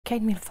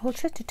Kate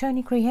Milfulture to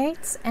Toni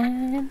Creates,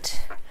 and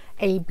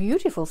a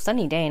beautiful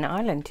sunny day in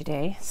Ireland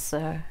today.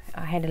 So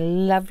I had a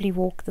lovely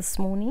walk this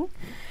morning.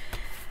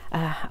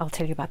 I'll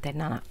tell you about that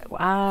now.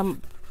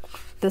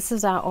 This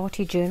is our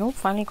arty journal.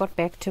 Finally got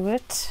back to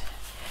it.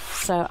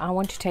 So I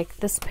want to take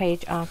this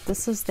page out.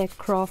 This is that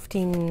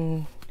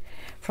crafting,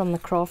 from the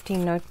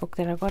crafting notebook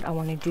that I got. I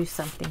want to do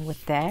something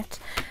with that.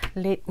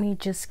 Let me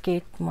just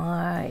get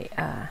my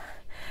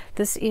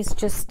this is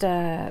just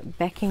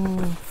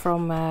backing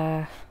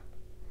from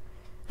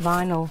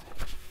vinyl.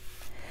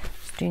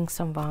 Just doing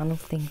some vinyl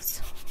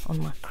things on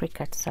my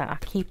Cricut, so I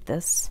keep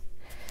this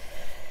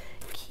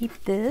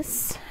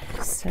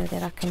so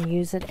that I can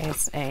use it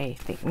as a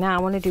thing. Now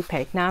I want to do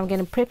page. Now I'm going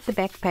to prep the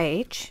back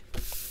page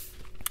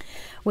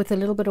with a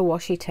little bit of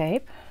washi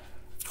tape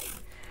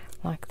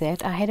like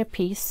that. I had a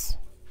piece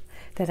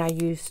that I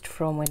used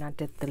from when I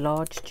did the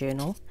large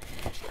journal,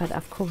 but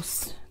of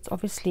course it's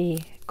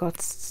obviously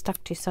got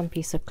stuck to some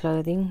piece of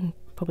clothing,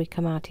 probably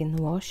come out in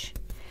the wash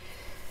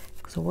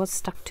because it was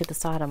stuck to the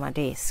side of my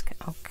desk.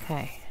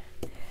 Okay,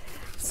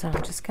 so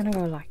I'm just going to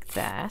go like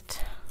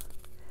that,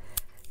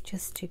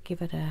 just to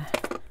give it a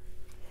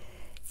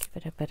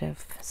bit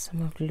of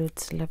some of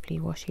Lud's lovely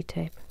washi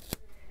tape.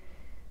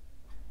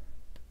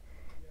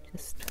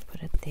 Just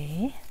put it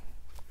there.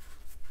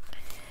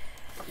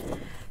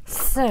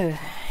 So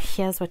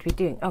here's what we're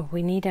doing. Oh,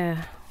 we need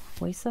a,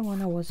 where's the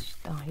one I was,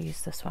 oh, I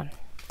use this one.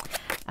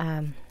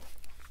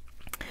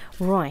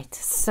 Right,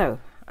 so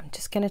I'm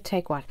just going to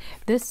take what,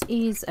 this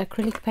is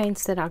acrylic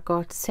paints that I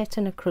got,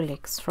 satin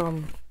acrylics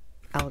from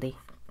Aldi,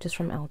 just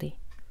from Aldi.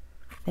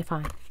 They're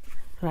fine,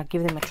 so I'll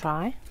give them a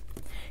try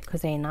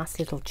because they're nice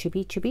little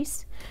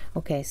chubbies.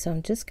 Okay, so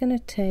I'm just going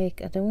to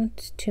take, I don't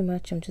want too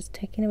much, I'm just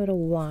taking a bit of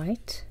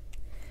white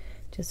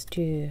just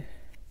to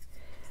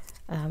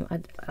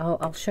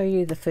I'll show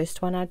you the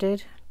first one I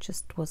did.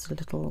 Just was a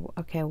little,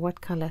 okay,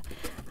 what color?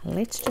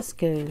 Let's just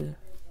go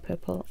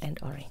purple and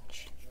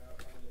orange.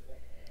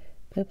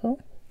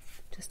 Purple,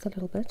 just a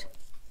little bit,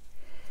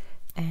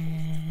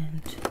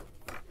 and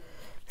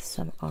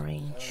some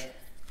orange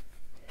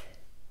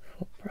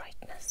for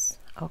brightness.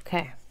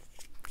 Okay,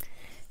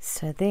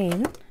 so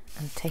then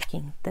I'm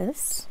taking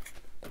this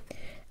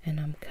and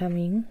I'm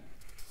coming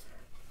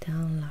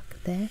down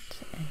like that,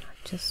 and I'm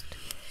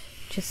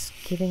just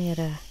giving it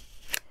a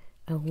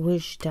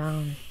whoosh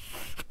down.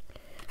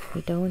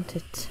 We don't want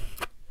it,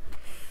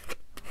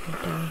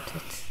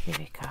 there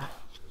we go.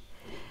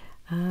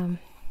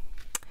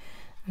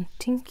 I'm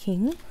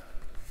thinking,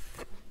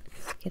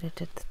 let's get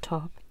it at the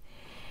top,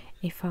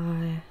 if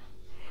I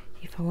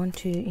want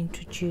to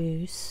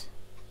introduce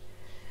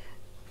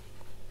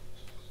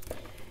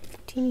a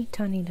teeny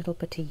tiny little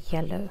bit of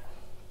yellow,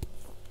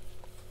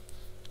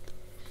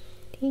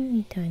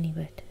 teeny tiny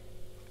bit.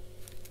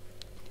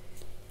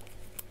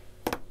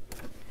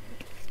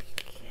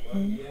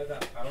 Yeah,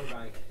 that power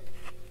bank.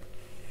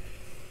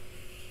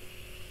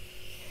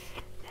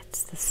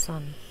 That's the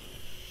sun.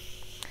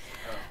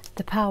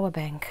 The power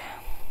bank.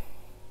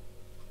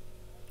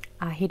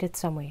 I hid it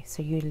somewhere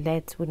so you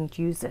lads wouldn't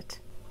use it,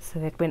 so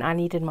that when I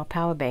needed my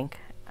power bank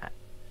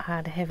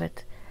I'd have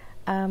it.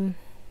 I've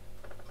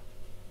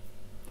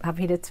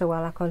hid it so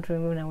well I can't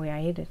remember now where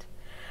I hid it.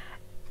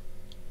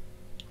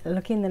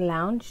 Look in the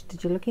lounge.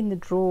 Did you look in the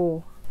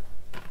drawer?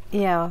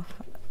 Yeah.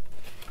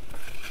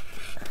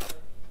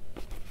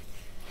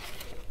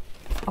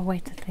 Oh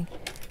wait, I think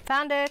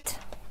found it.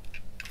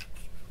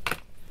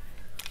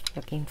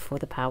 Looking for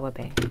the power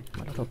bank,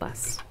 my little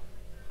bus.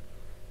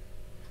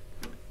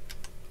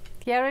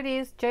 Here it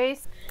is,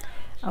 Jace.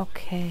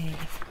 Okay,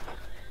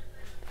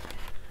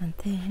 and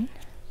then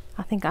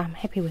I think I'm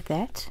happy with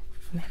that.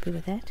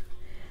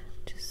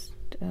 Just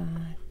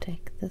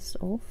take this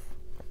off.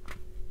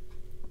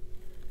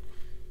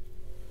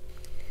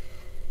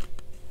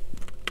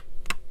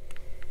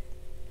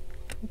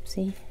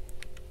 Oopsie.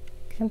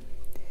 Come.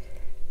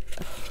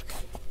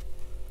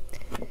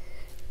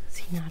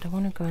 See, now I don't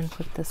want to go and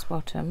put this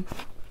bottom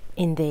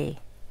in there.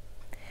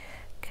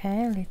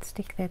 Okay, let's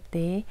stick that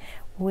there.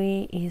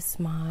 Where is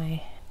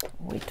my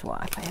wet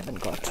wipe? I haven't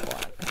got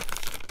one.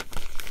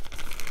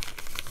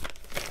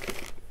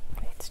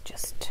 Let's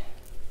just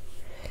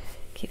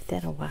give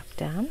that a wipe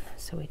down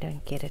so we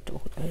don't get it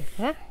all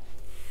over.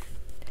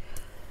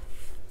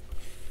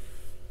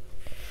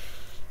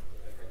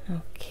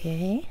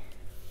 Okay.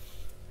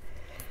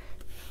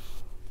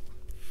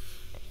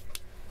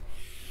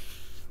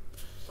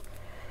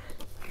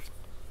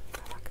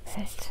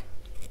 That,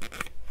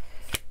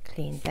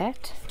 clean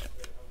that,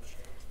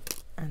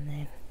 and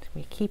then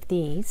we keep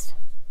these.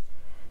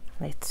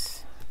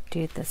 Let's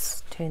do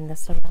this, turn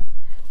this around,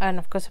 and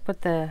of course I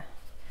put the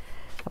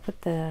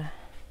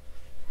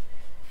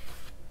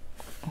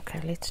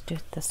okay, let's do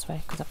it this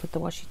way because I put the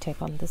washi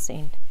tape on this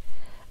end.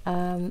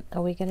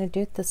 Are we going to do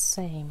it the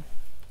same?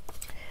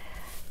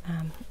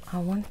 I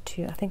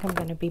think I'm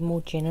going to be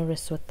more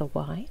generous with the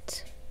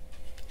white,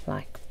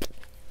 like,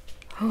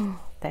 oh,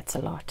 that's a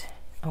lot.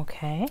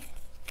 Okay,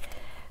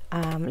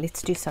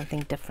 let's do something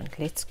different.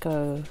 Let's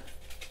go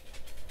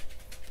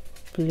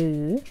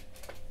blue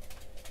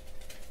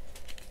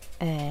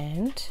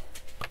and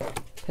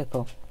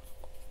purple.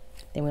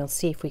 Then we'll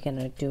see if we're going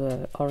to do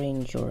a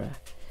orange or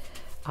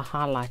a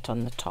highlight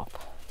on the top.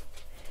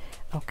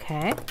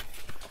 Okay,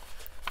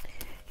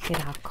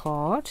 get our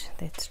card.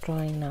 That's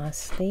drying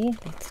nicely.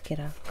 Let's get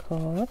our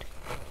card.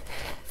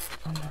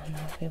 Oh no,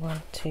 we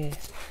want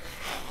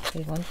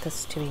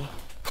this to be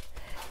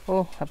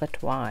a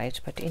bit wide,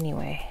 but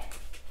anyway.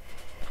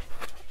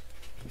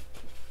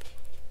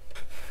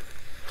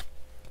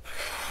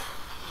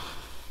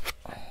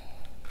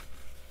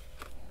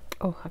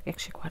 Oh, I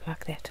actually quite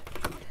like that.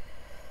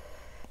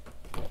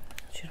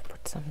 Should have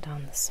put some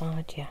down the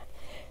side here.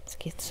 Let's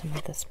get some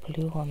of this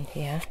blue on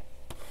here.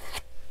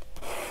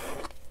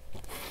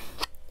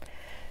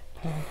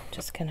 I'm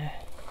just gonna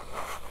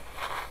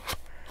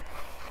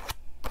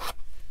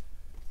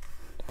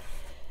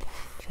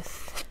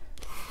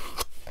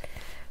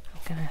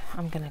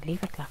I'm gonna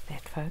leave it like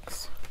that,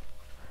 folks.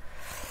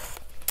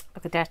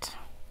 Look at that.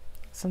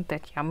 Isn't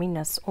that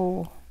yumminess?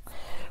 Oh,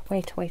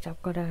 wait,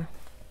 I've got a,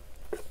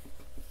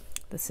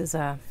 this is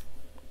a,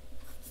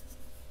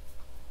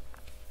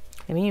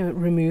 let me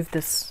remove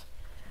this.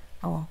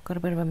 Oh, got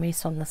a bit of a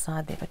mess on the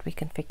side there, but we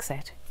can fix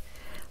that.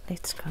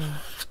 Let's go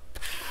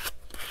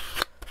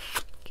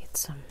get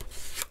some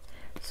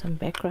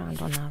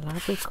background on our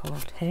library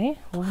card. Hey,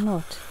 why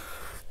not?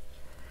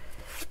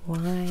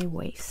 Why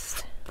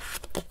waste?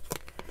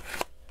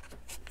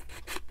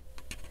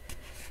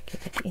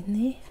 Get it in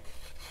there.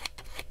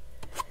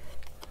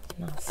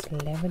 Nice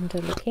lavender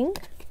looking.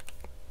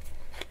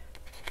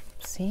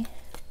 See?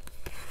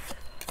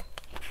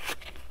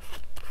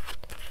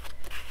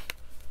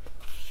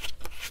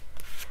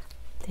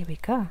 There we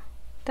go.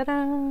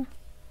 Ta-da!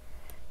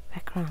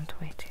 Background.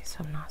 Wait, there's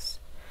some nice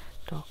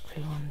dark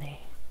blue on there.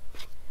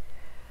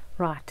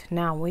 Right,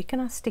 now where can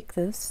I stick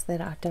this that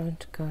I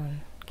don't go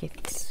and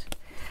get?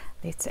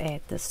 Let's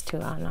add this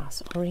to our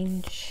nice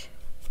orange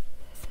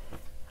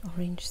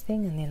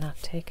thing, and then I'll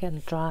take it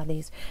and dry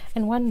these.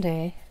 And one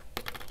day,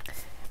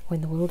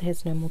 when the world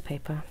has no more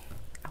paper,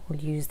 I will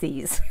use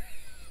these.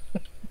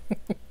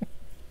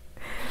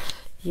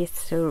 Yes,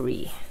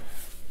 sorry.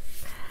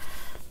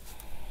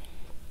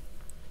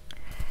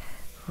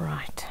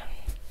 Right.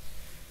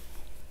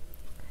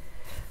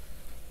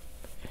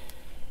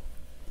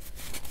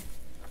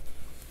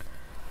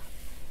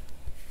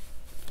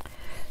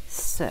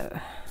 So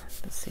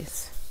this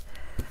is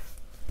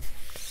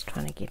just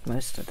trying to get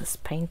most of this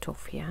paint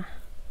off here,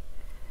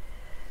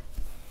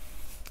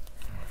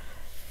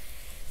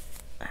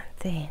 and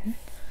then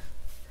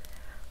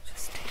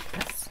just take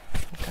this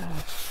and go.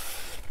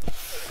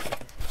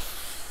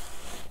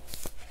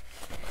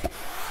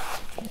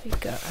 There we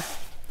go.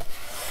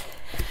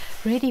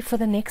 Ready for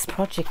the next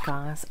project,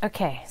 guys.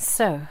 Okay,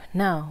 so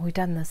now we've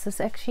done this.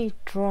 This actually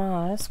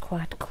dries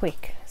quite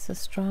quick. Is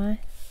this dry?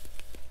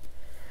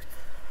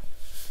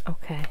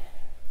 Okay.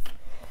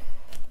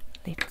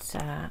 Let's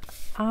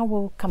I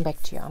will come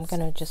back to you. I'm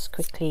going to just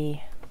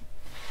quickly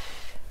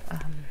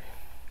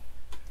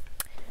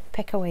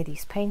pack away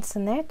these paints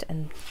and that,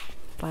 and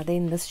by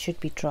then this should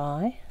be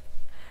dry.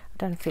 I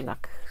don't feel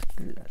like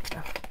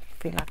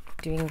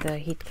doing the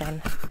heat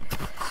gun.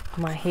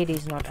 My head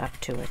is not up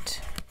to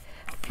it.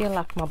 I feel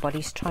like my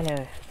body's trying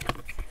to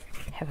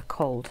have a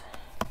cold.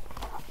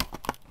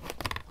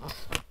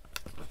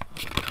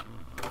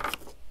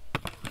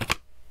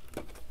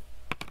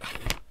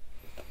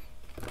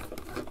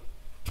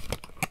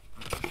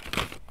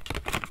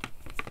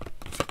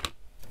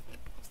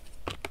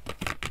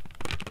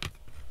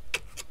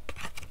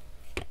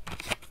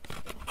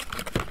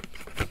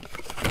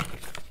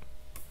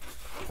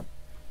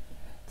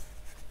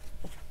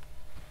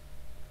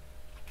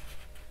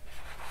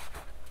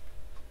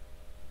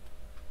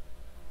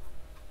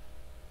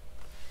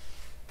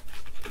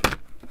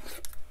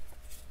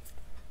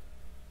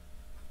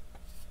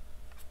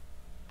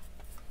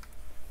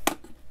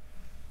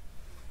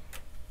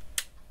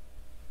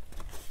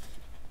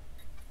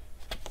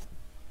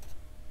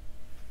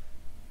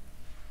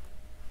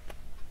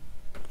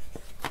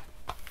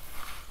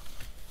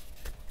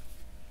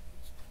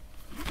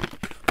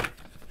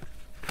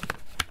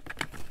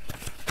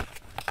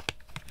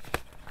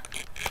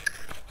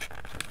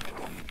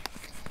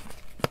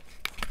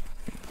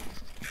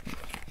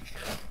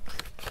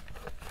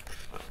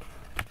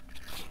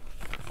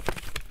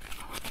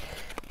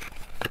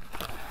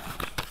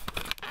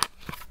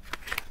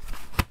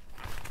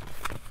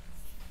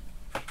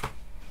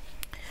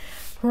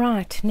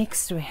 Right,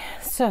 next week.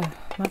 So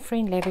my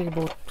friend Larry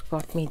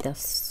got me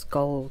this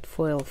gold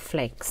foil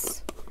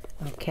flakes,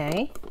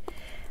 okay,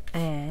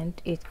 and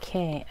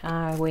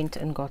I went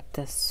and got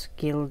this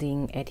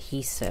gilding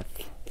adhesive,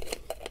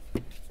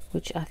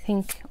 which I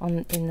think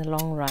in the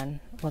long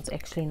run was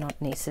actually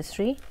not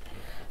necessary,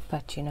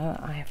 but you know,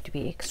 I have to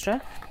be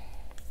extra.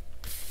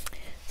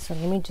 So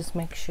let me just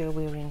make sure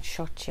we're in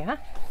shot here,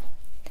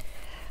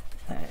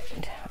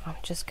 and I'm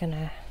just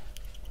gonna,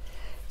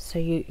 so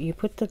you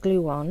put the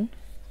glue on.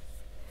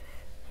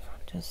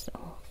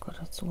 Oh god,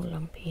 it's all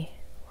lumpy.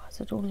 Why is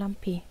it all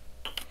lumpy?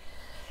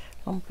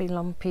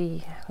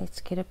 lumpy.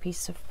 Let's get a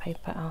piece of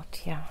paper out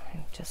here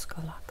and just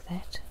go like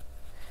that.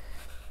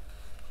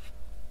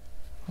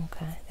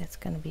 Okay, that's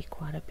going to be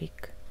quite a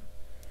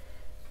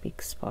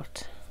big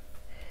spot.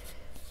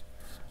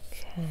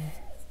 Okay,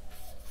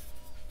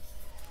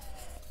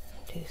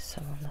 do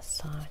some on the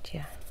side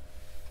here.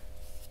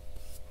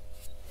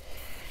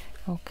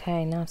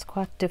 Okay, now it's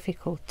quite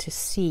difficult to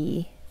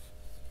see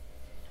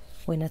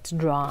when it's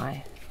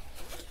dry.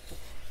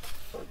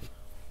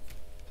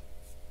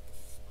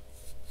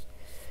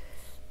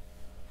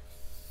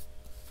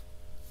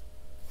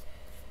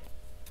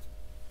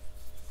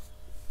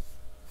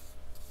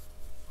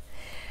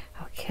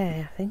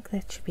 Okay, I think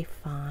that should be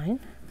fine.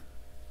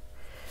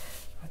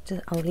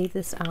 I'll leave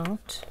this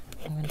out.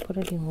 I'm going to put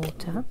it in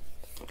water.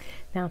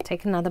 Now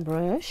take another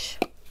brush.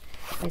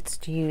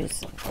 Let's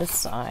use this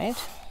side.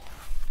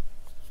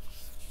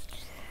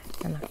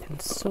 And I can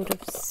sort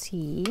of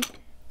see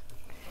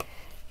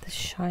the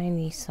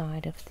shiny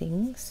side of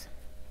things.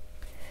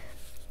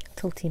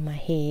 Tilting my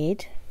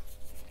head.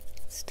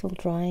 Still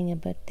drying a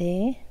bit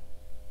there.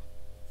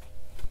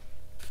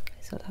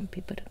 There's a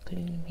lumpy bit of glue.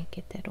 Let me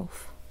get that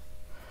off.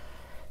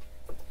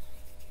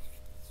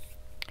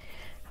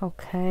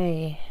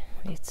 Okay,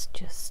 let's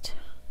just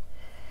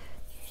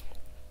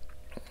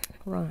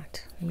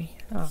right.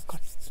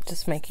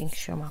 Just making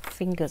sure my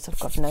fingers have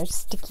got no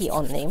sticky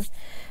on them.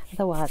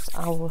 Otherwise,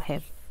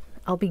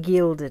 I'll be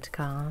gilded,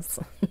 guys.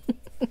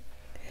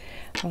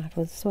 Right,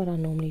 well, this is what I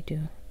normally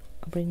do.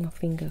 I bring my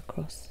finger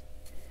across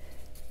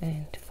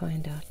and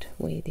find out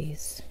where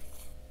there's,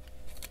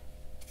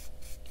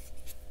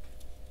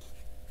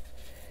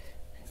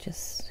 and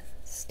just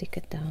stick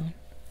it down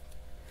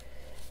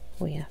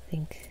where I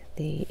think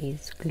there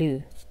is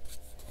glue.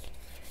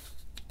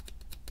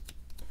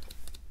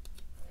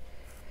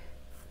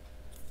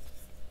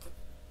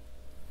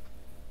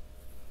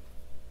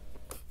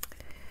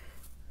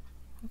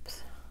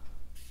 Oops.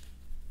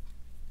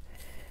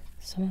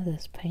 Some of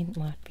this paint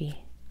might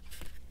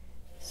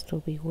still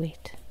be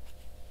wet.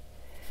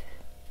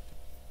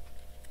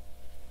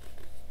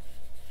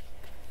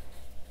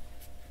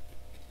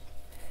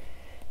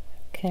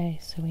 Okay,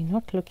 so we're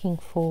not looking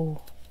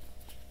for,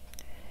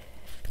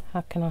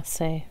 how can I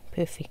say,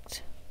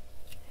 perfect.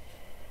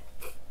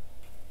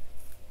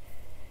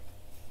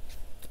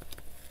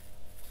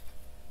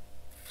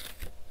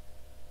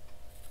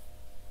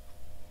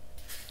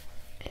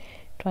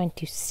 Trying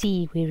to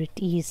see where it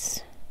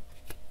is.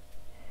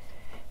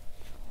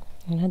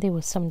 I know there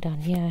was some down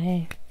here,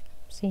 hey?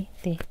 See?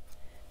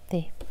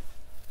 There.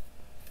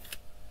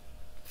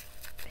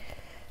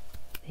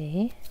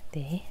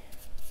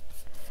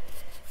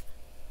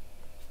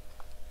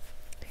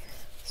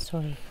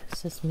 Sorry,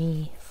 this is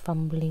me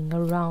fumbling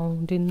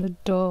around in the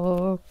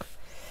dark.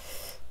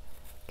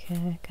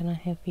 Okay, can I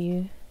have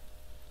you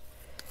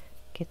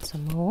get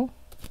some more?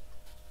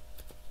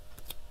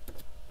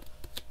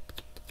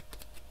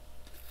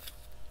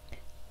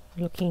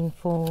 Looking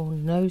for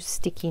no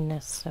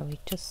stickiness, so we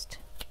just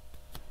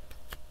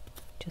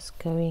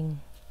going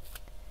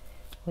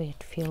where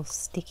it feels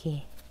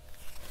sticky.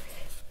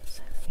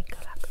 So let me go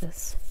like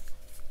this.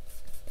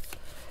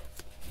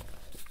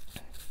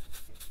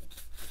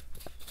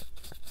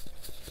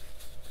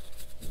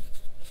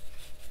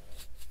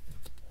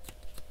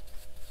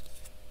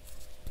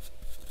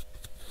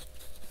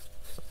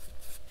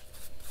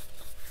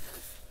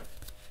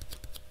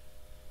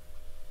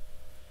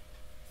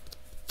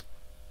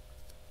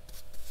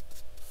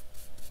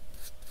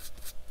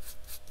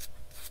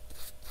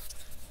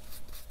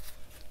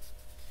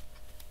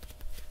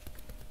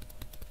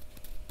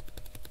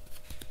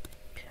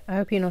 I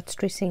hope you're not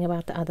stressing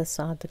about the other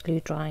side, the glue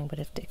drying, but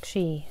it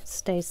actually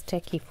stays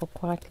tacky for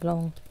quite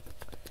long.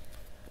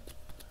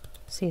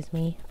 Says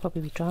me,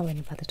 probably be dry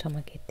by the time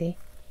I get there.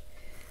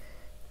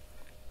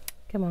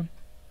 Come on.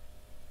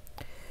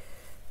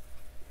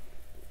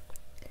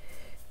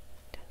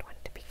 Don't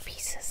want the big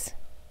pieces.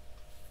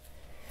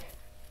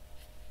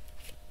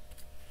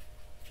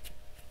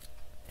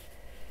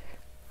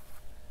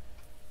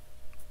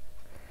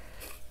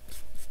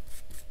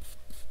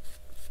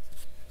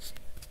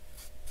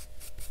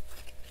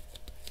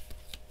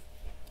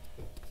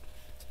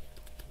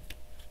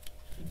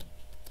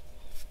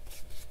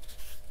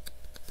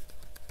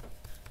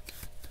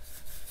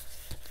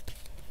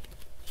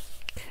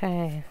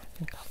 Okay, I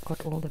think I've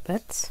got all the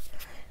bits.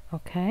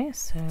 Okay,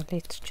 so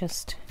let's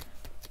just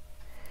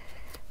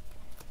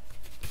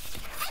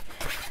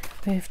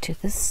move to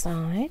this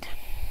side.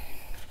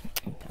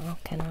 Now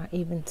can I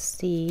even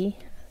see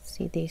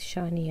there's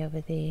shiny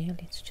over there.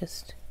 Let's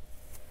just,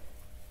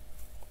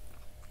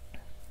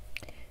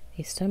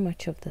 there's so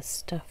much of this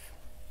stuff,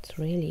 it's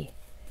really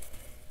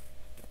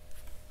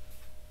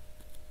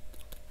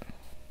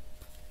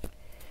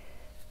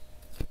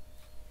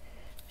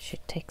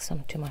should take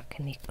some to my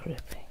connect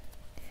group.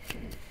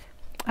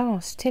 Oh, I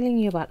was telling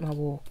you about my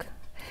walk.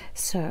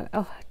 So,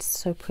 oh, it's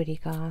so pretty,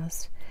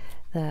 guys.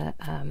 The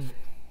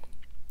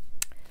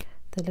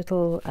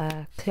little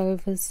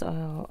clovers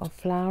are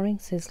flowering.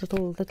 So there's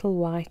little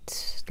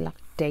white, like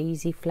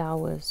daisy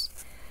flowers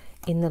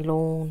in the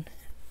lawn,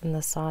 in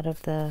the side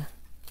of the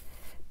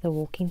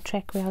walking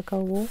track where I go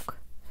walk.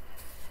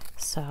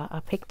 So I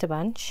picked a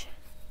bunch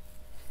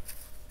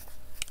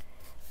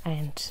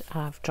and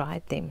I've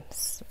dried them,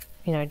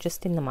 you know,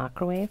 just in the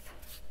microwave.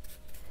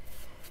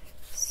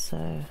 So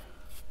I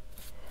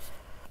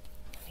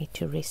need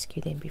to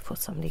rescue them before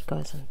somebody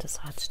goes and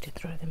decides to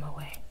throw them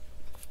away.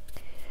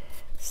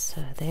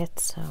 So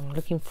that's I'm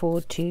looking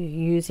forward to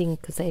using,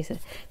 because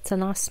it's a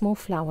nice small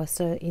flower.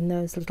 So in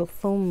those little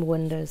film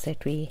windows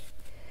that we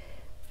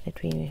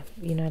you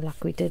know,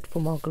 like we did for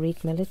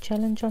Marguerite Miller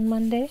Challenge on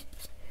Monday,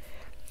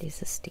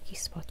 there's a sticky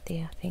spot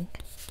there, I think.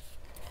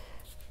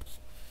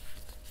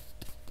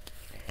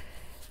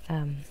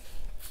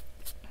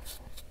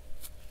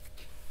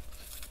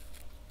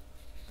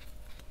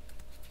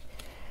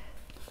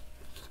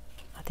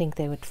 I think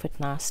they would fit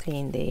nicely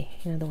in there,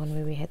 you know, the one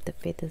where we had the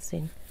feathers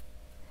in.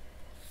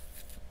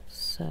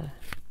 So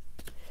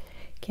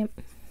okay,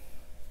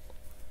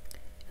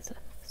 there's a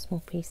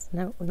small piece.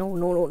 No.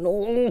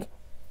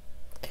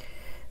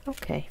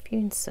 Okay, if you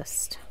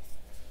insist.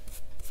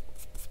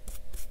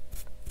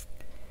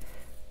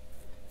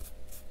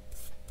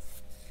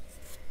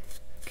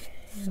 Okay,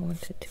 I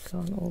want it to go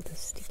on all the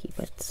sticky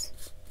bits.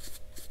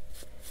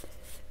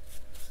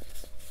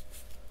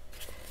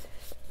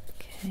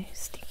 Okay,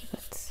 sticky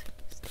bits.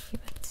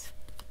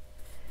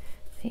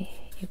 There,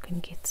 you can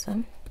get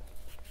some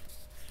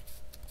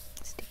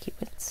sticky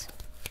bits.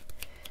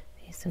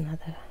 There's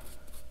another.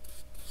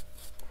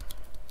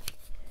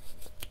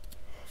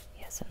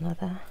 Here's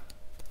another.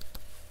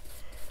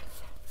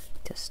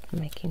 Just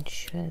making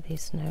sure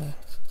there's no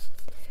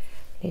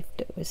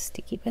leftover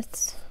sticky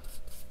bits.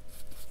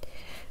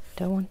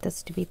 Don't want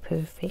this to be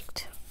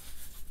perfect.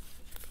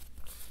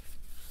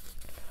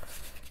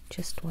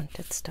 Just want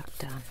it stuck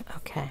down.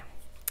 Okay.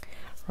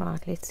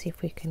 Right, let's see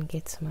if we can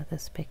get some of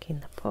this back in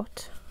the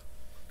pot.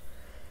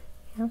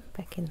 Yeah,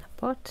 back in the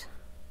pot.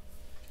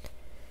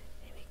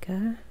 There we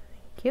go.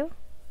 Thank you.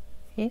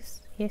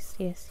 Yes.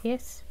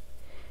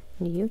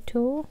 And you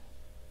too.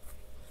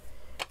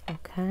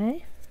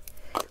 Okay.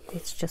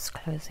 Let's just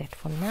close that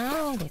for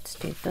now. Let's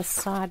do this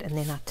side, and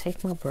then I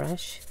take my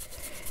brush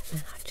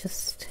and I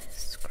just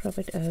scrub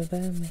it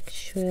over, make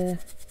sure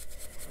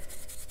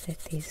that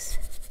these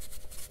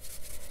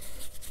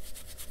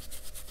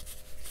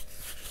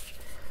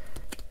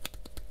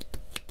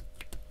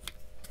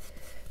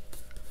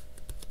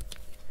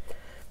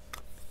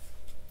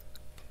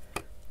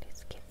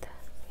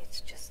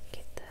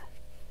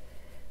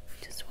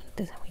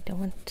we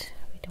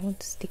don't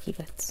want sticky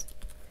bits.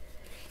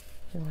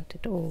 We want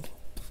it all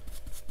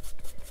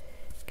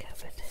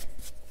covered.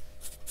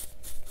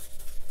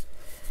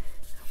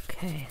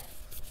 Okay.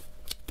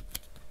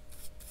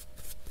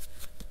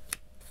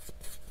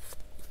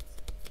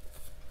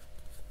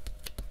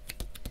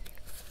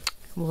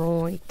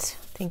 Right,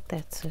 I think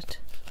that's it.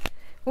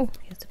 Oh,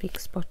 here's a big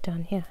spot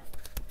down here.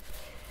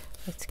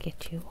 Let's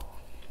get you.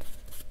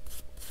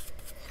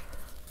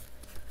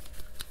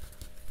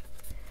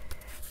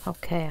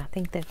 Okay, I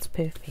think that's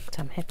perfect.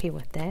 I'm happy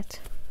with that.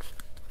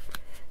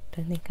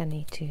 Don't think I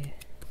need to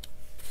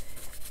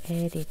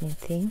add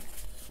anything.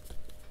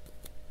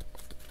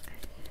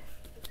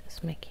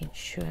 Just making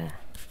sure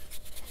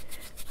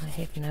I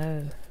have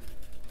no.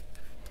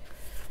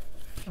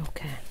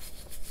 Okay.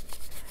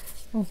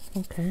 Oh,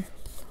 okay.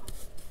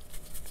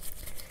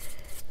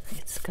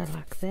 Let's go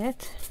like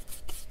that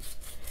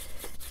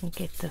and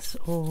get this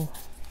all.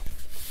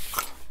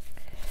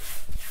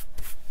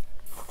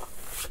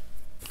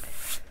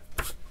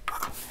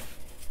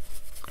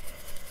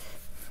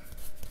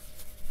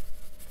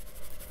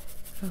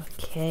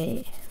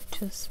 Okay,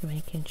 just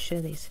making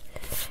sure there's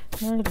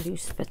no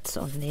loose bits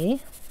on there,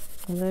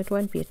 although it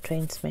won't be a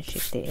train smash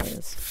if there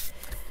is,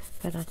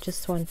 but I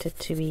just want it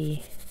to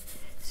be,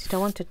 I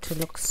don't want it to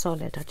look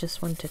solid, I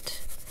just want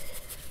it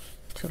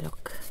to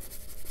look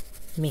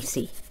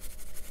messy.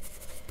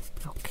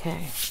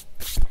 Okay,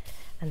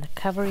 and the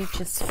coverage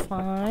is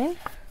fine.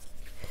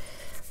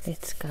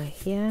 Let's go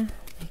here,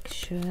 make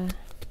sure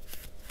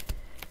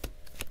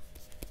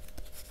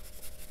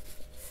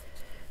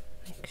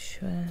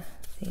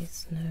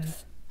there's no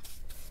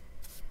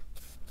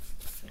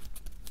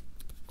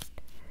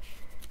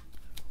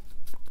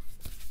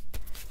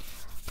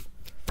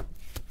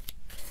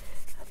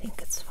I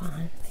think it's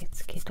fine.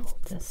 Let's get all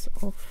this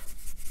off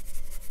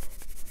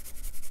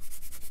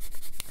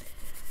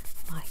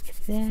like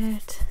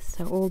that,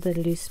 so all the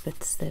loose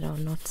bits that are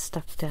not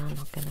stuck down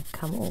are going to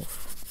come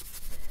off.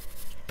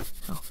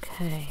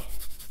 Okay.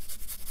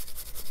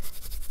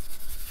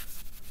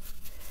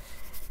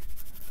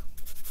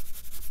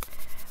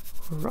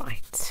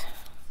 Right,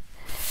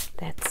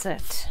 that's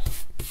it.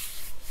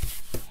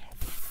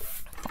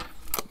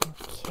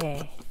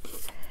 Okay,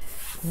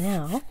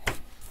 now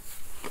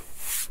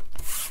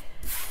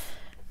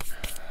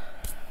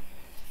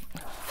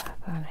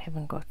I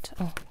haven't got.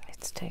 Oh,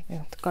 let's take.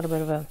 It's got a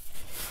bit of a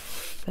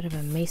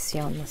mess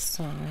here on the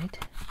side,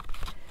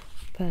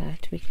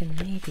 but we can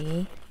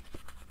maybe.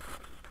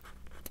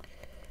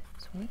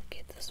 So we'll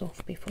get this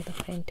off before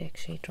the paint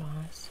actually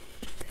dries.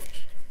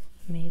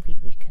 maybe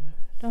we can,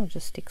 I'll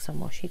just stick some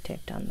washi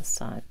tape down the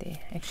side there.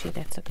 Actually,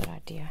 that's a good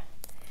idea.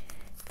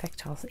 In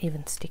fact, I'll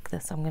even stick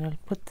this. I'm going to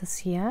put this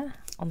here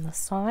on the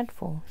side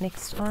for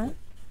next time.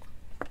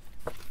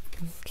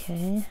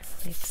 Okay,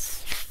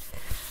 let's,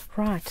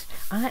 right,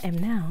 I am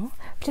now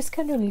just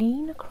going to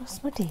lean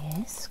across my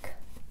desk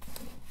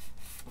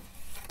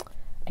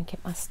and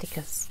get my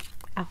stickers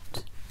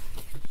out.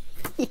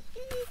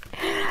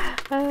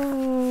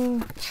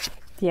 Oh,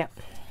 yeah.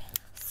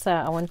 So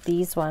I want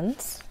these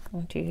ones. I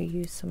want to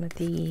use some of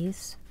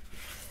these.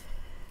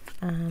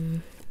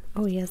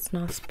 Oh yes,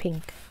 nice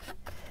pink.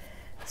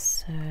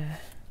 So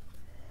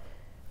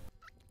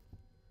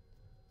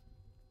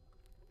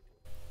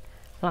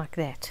like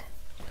that.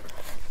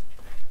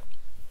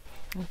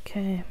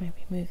 Okay,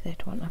 maybe move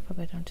that one up a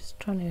bit. I'm just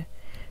trying to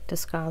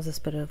disguise this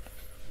bit of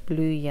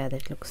blue here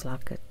that looks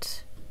like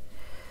it,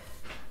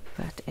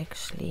 but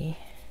actually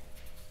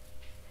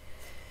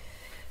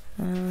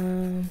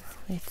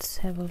let's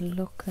have a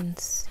look and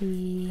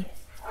see.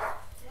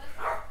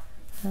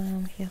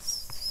 Here's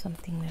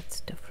something that's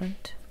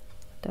different.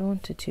 I don't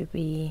want it to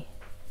be,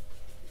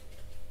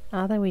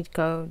 either we'd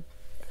go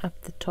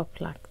up the top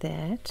like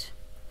that,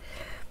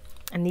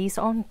 and these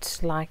aren't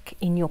like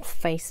in your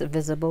face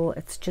visible,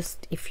 it's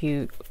just if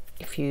you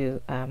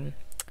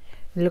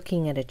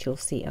looking at it you'll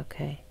see.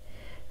 Okay,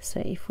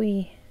 so if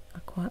we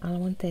I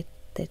want that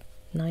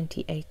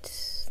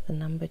 98, the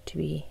number, to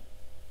be,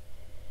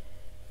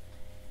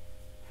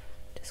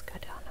 just go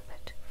down a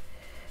bit,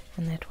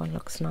 and that one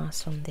looks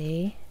nice on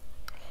there,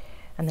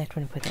 and that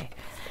one put there.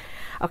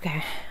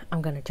 Okay,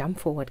 I'm gonna jump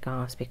forward,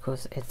 guys,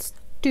 because it's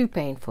too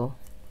painful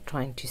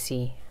trying to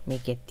see me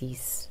get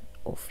these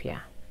off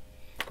here.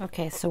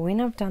 Okay, so when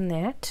I've done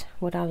that,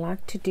 what I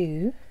like to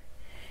do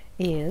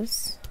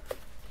is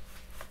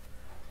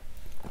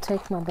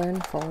take my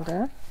burn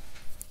folder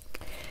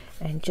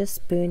and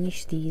just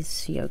burnish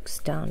these yolks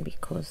down,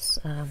 because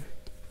I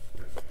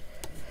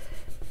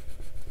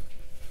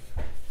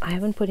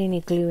haven't put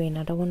any glue in.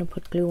 I don't want to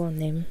put glue on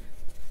them,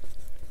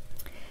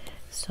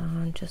 so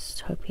I'm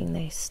just hoping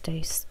they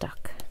stay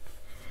stuck.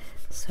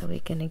 So we're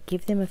going to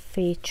give them a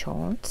fair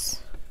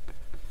chance.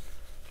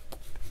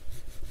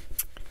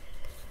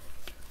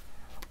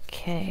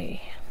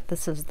 Okay,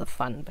 this is the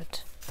fun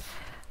bit.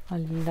 I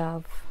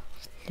love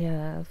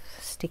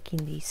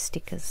sticking these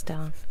stickers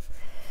down.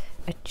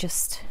 It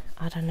just,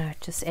 I don't know,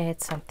 it just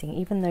adds something,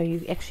 even though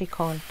you actually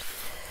can't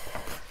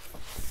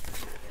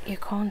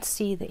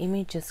see the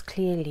images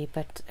clearly,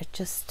 but it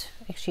just,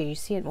 actually you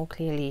see it more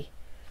clearly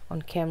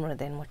on camera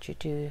than what you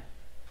do.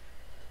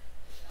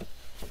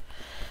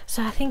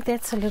 So I think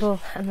that's a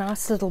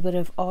nice little bit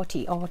of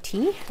arty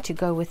to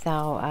go with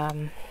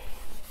our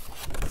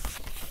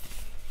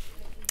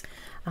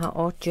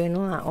art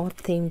journal, our art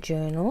theme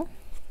journal.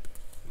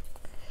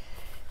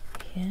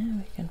 Yeah,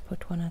 we can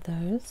put one of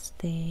those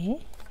there.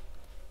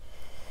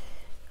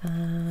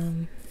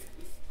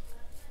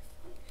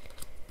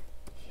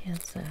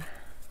 Here's that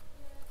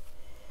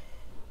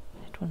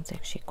one's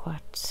actually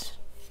quite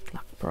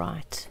like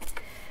bright,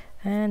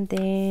 and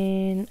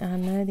then I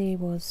know there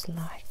was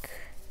like,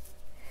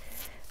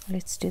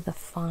 let's do the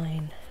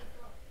fine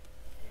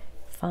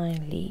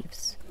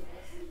leaves.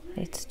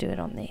 Let's do it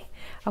on there.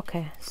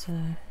 Okay, so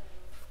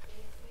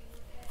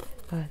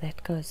oh,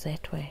 that goes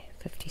that way.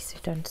 50, so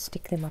don't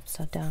stick them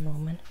upside down,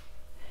 woman.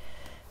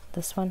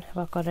 This one, have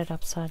I got it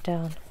upside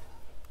down?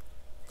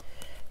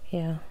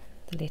 Yeah,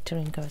 the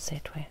lettering goes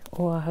that way.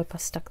 Oh, I hope I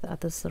stuck the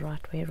others the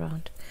right way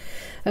around.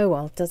 Oh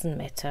well, it doesn't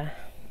matter.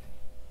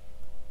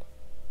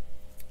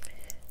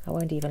 I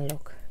won't even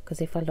look, because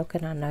if I look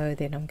and I know,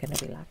 then I'm going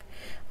to be like,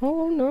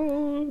 oh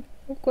no,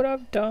 look what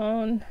I've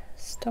done.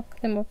 Stuck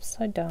them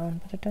upside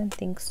down, but I don't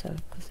think so,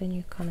 because then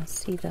you kind of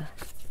see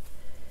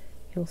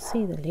you'll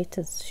see the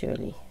letters,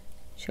 surely.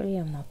 Surely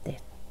I'm not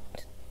that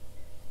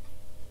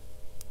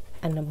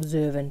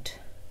unobservant.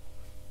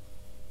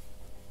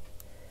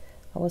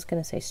 I was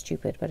going to say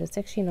stupid, but it's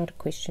actually not a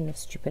question of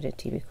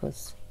stupidity,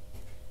 because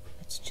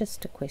it's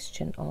just a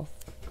question of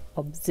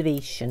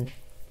observation.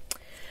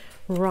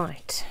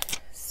 Right,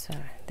 so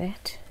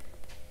that,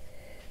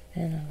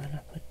 and I'm going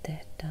to put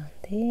that down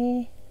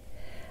there.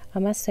 I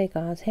must say,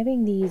 guys,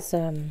 having these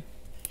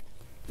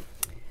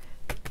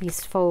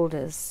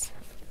folders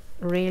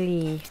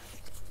really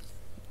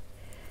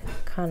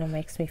kind of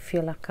makes me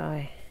feel like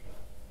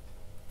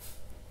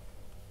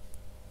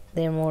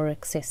they're more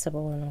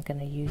accessible, and I'm going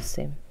to use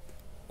them.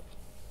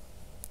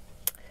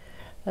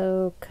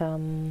 Oh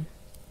come.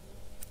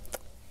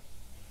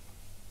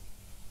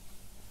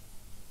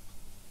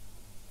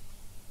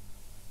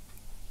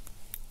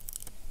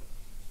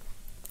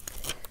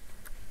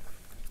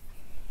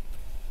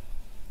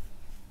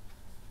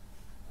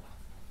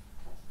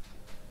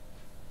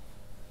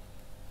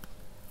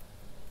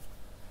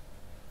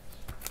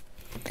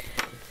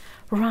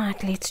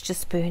 Right, let's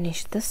just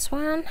burnish this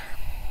one.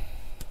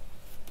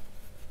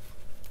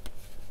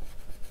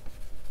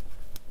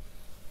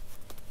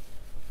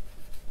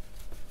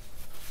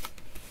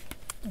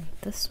 And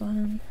this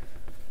one.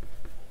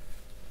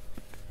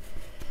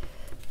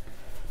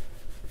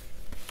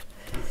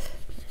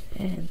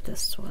 and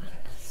this one,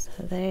 so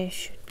they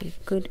should be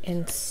good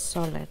and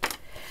solid.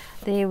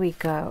 There we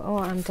go. Oh,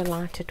 I'm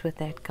delighted with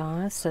that,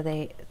 guys. So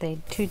they're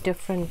two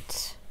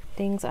different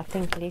things. I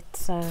think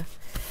let's I'm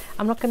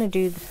not going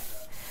to do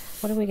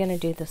what are we going to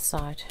do this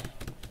side?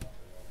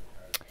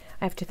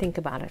 I have to think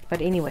about it, but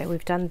anyway,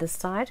 we've done this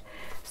side,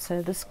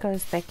 so this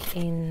goes back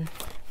in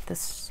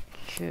this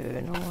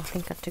journal. I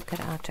think I took it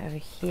out over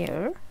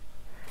here,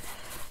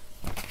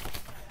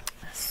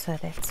 so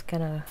that's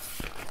gonna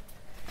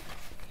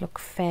look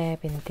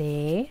fab in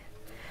there.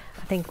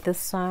 I think this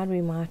side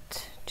we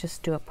might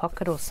just do a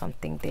pocket or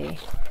something there,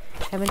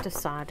 haven't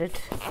decided.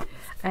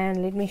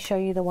 And let me show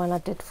you the one I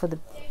did for the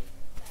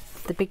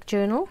big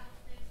journal.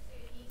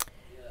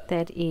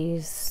 That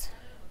is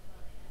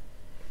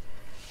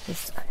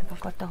this. I've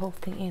got the whole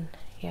thing in,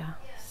 yeah,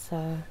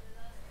 so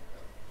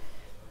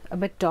a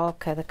bit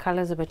darker, the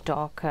color's a bit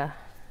darker,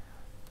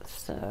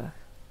 so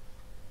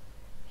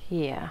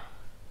yeah,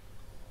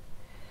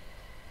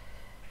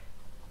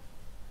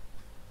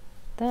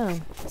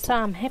 done. So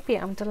I'm happy,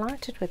 I'm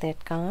delighted with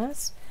that,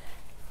 guys.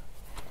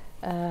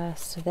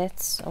 So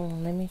that's, oh,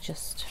 let me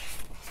just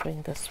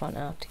bring this one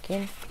out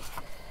again.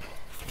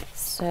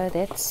 So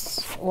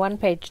that's one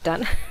page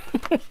done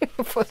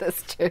for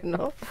this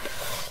journal.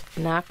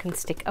 Now I can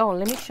stick, oh,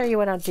 let me show you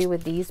what I'll do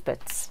with these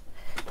bits.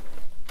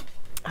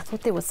 I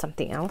thought there was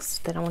something else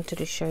that I wanted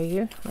to show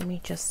you. Let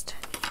me just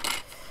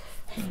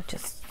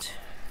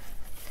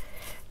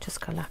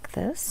go like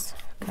this.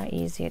 Look how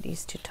easy it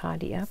is to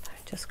tidy up.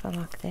 Just go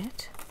like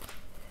that.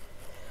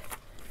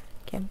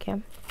 Go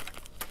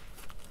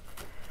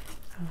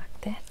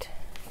like that.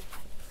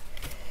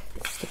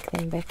 Stick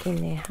them back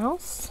in their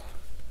house.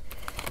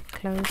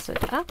 Close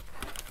it up.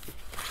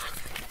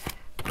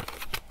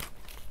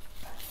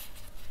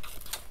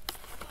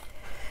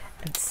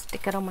 And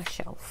stick it on my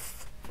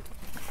shelf.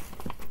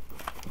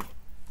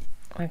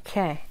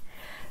 Okay,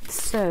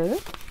 so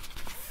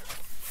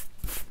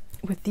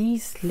with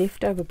these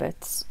leftover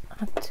bits,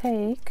 I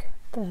take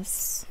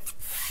this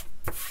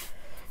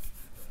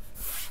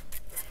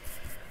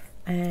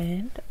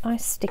and I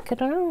stick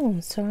it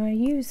on, so I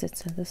use it.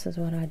 So this is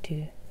what I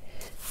do.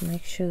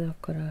 Make sure that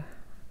I've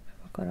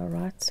got a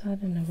right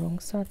side and a wrong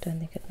side. Don't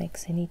think it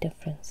makes any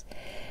difference.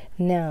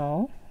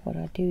 Now what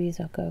I do is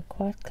I go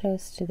quite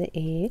close to the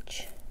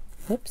edge.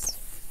 Whoops.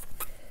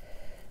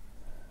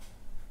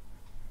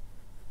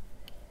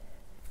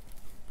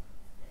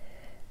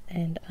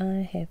 And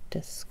I have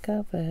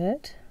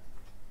discovered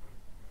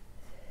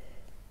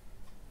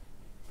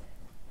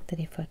that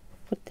if I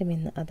put them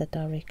in the other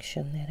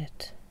direction, that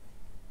it,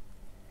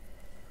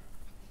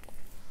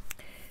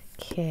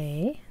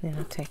 okay, then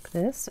I take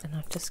this and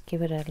I just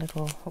give it a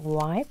little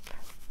wipe,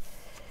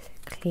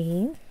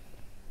 clean,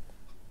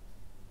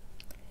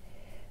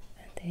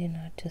 and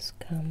then I just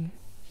come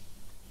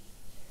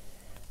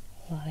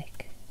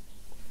like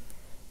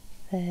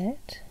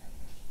that.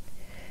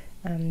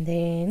 And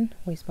then,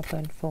 where's my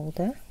bone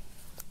folder?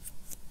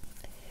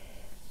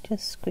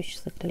 Just squish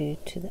the glue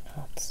to the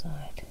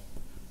outside.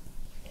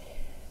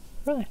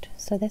 Right,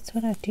 so that's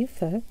what I do,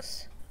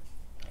 folks,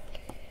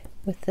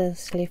 with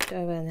this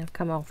leftover, and I'll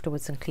come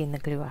afterwards and clean the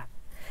glue up.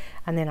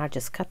 And then I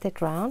just cut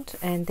that round,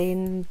 and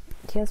then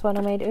here's what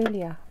I made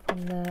earlier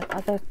from the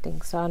other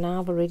thing. So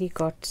now I've already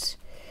got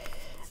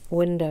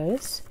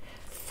windows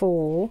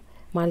for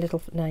my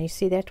little, now you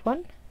see that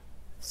one?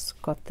 It's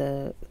got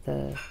the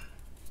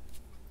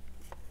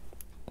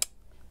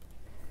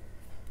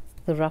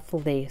ruffle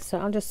there, so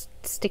I'll just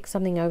stick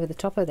something over the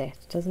top of that.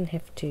 It doesn't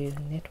have to,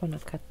 and that one I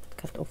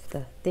cut off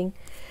the thing,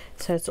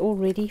 so it's all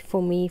ready for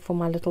me for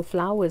my little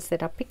flowers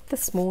that I picked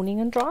this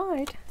morning and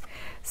dried.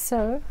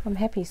 So I'm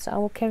happy, so I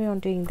will carry on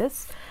doing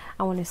this.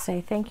 I want to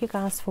say thank you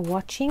guys for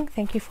watching,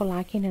 thank you for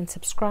liking and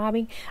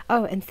subscribing.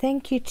 Oh, and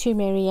thank you to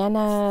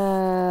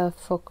Mariana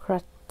for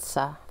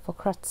Kratza,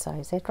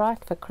 is that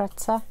right? For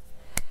Kratza,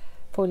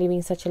 for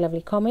leaving such a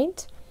lovely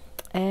comment,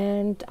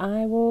 and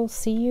I will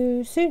see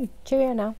you soon. Cheerio now.